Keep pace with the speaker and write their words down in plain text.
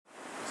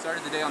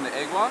Started the day on the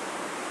Egua,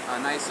 a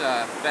nice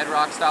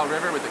bedrock style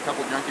river with a couple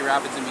junkie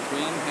rapids in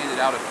between.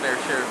 Handed out a fair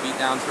share of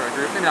beatdowns to our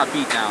group. Maybe not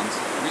beatdowns,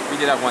 we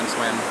did have one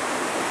swim,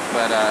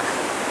 but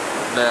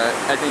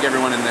I think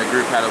everyone in the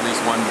group had at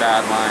least one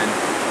bad line,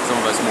 some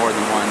of us more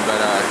than one,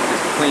 but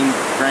just clean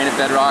granite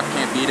bedrock,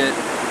 can't beat it.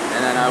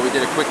 And then we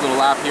did a quick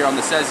little lap here on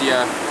the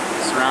Sesia,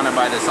 surrounded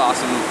by this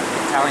awesome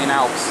Italian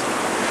Alps.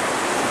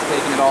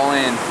 Taking it all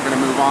in. We're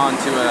going to move on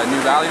to a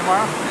new valley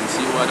tomorrow and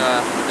see what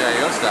the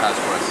Aosta has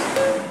for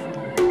us.